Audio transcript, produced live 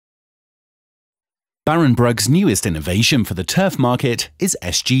Barenbrug's newest innovation for the turf market is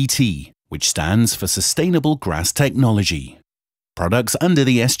SGT, which stands for Sustainable Grass Technology. Products under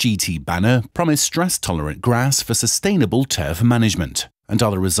the SGT banner promise stress-tolerant grass for sustainable turf management and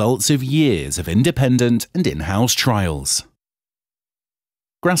are the results of years of independent and in-house trials.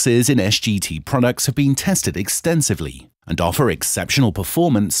 Grasses in SGT products have been tested extensively and offer exceptional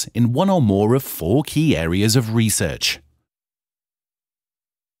performance in one or more of 4 key areas of research.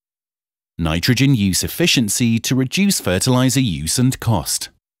 Nitrogen use efficiency to reduce fertilizer use and cost.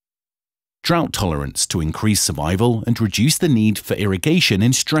 Drought tolerance to increase survival and reduce the need for irrigation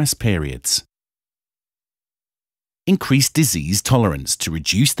in stress periods. Increased disease tolerance to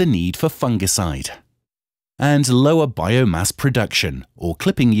reduce the need for fungicide. And lower biomass production or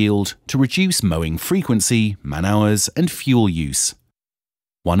clipping yield to reduce mowing frequency, man-hours and fuel use.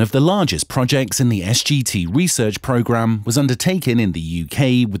 One of the largest projects in the SGT research programme was undertaken in the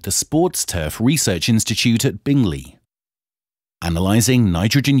UK with the Sports Turf Research Institute at Bingley, analysing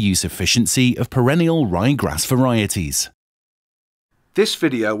nitrogen use efficiency of perennial ryegrass varieties. This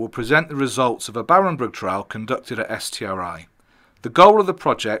video will present the results of a Barenbrug trial conducted at STRI. The goal of the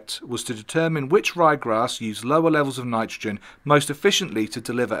project was to determine which ryegrass used lower levels of nitrogen most efficiently to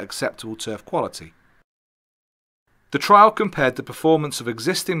deliver acceptable turf quality. The trial compared the performance of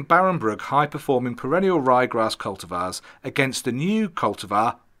existing Barenbrug high-performing perennial ryegrass cultivars against the new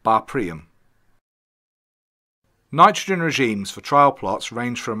cultivar Barenbrug. Nitrogen regimes for trial plots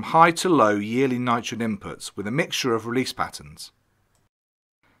range from high to low yearly nitrogen inputs with a mixture of release patterns.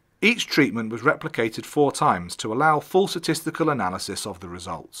 Each treatment was replicated 4 times to allow full statistical analysis of the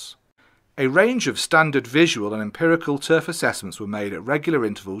results. A range of standard visual and empirical turf assessments were made at regular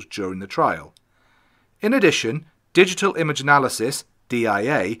intervals during the trial. In addition, digital image analysis,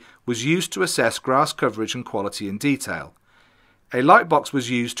 DIA, was used to assess grass coverage and quality in detail. A light box was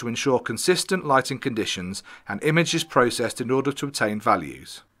used to ensure consistent lighting conditions and images processed in order to obtain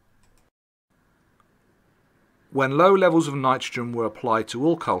values. When low levels of nitrogen were applied to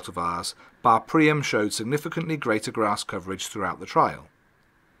all cultivars, Barenbrug showed significantly greater grass coverage throughout the trial.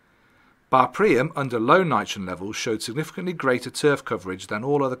 Barenbrug under low nitrogen levels showed significantly greater turf coverage than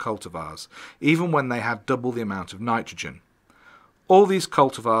all other cultivars, even when they had double the amount of nitrogen. All these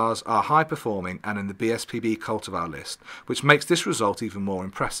cultivars are high performing and in the BSPB cultivar list, which makes this result even more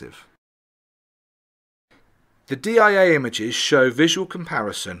impressive. The DIA images show visual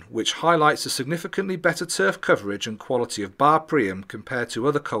comparison which highlights the significantly better turf coverage and quality of Barenbrug compared to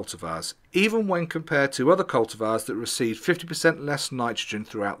other cultivars, even when compared to other cultivars that received 50% less nitrogen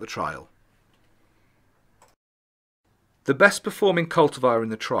throughout the trial. The best performing cultivar in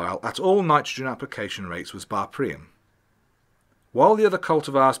the trial at all nitrogen application rates was Barenbrug. While the other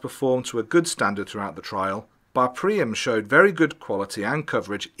cultivars performed to a good standard throughout the trial, Barenbrug showed very good quality and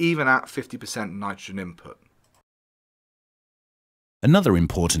coverage even at 50% nitrogen input. Another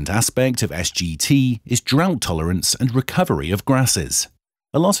important aspect of SGT is drought tolerance and recovery of grasses.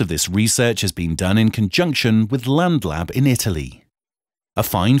 A lot of this research has been done in conjunction with LandLab in Italy. A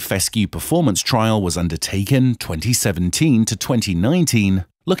fine fescue performance trial was undertaken 2017 to 2019,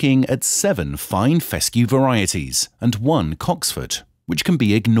 looking at 7 fine fescue varieties and 1 cocksfoot, which can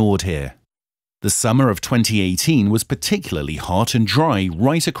be ignored here. The summer of 2018 was particularly hot and dry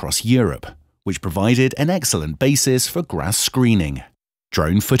right across Europe, which provided an excellent basis for grass screening.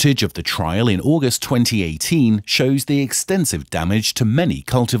 Drone footage of the trial in August 2018 shows the extensive damage to many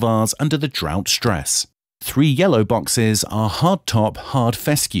cultivars under the drought stress. 3 yellow boxes are hardtop hard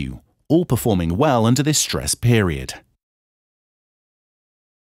fescue, all performing well under this stress period.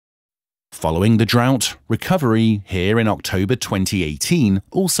 Following the drought, recovery here in October 2018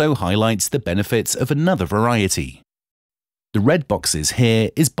 also highlights the benefits of another variety. The red boxes here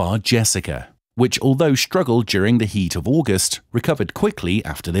is Barenbrug, which although struggled during the heat of August, recovered quickly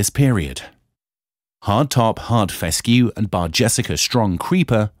after this period. Hardtop hard fescue and Barenbrug strong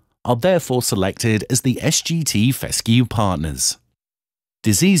creeper are therefore selected as the SGT fescue partners.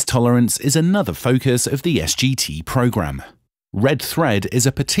 Disease tolerance is another focus of the SGT programme. Red thread is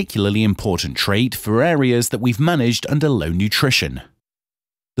a particularly important trait for areas that we've managed under low nutrition.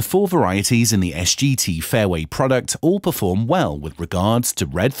 The 4 varieties in the SGT Fairway product all perform well with regards to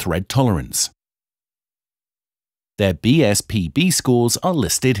red thread tolerance. Their BSPB scores are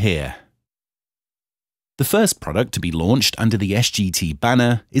listed here. The first product to be launched under the SGT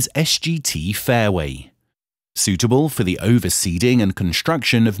banner is SGT Fairway, suitable for the overseeding and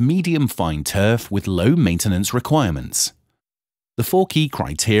construction of medium-fine turf with low maintenance requirements. The 4 key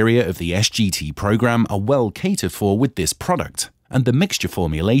criteria of the SGT programme are well catered for with this product, and the mixture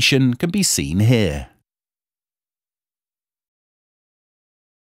formulation can be seen here.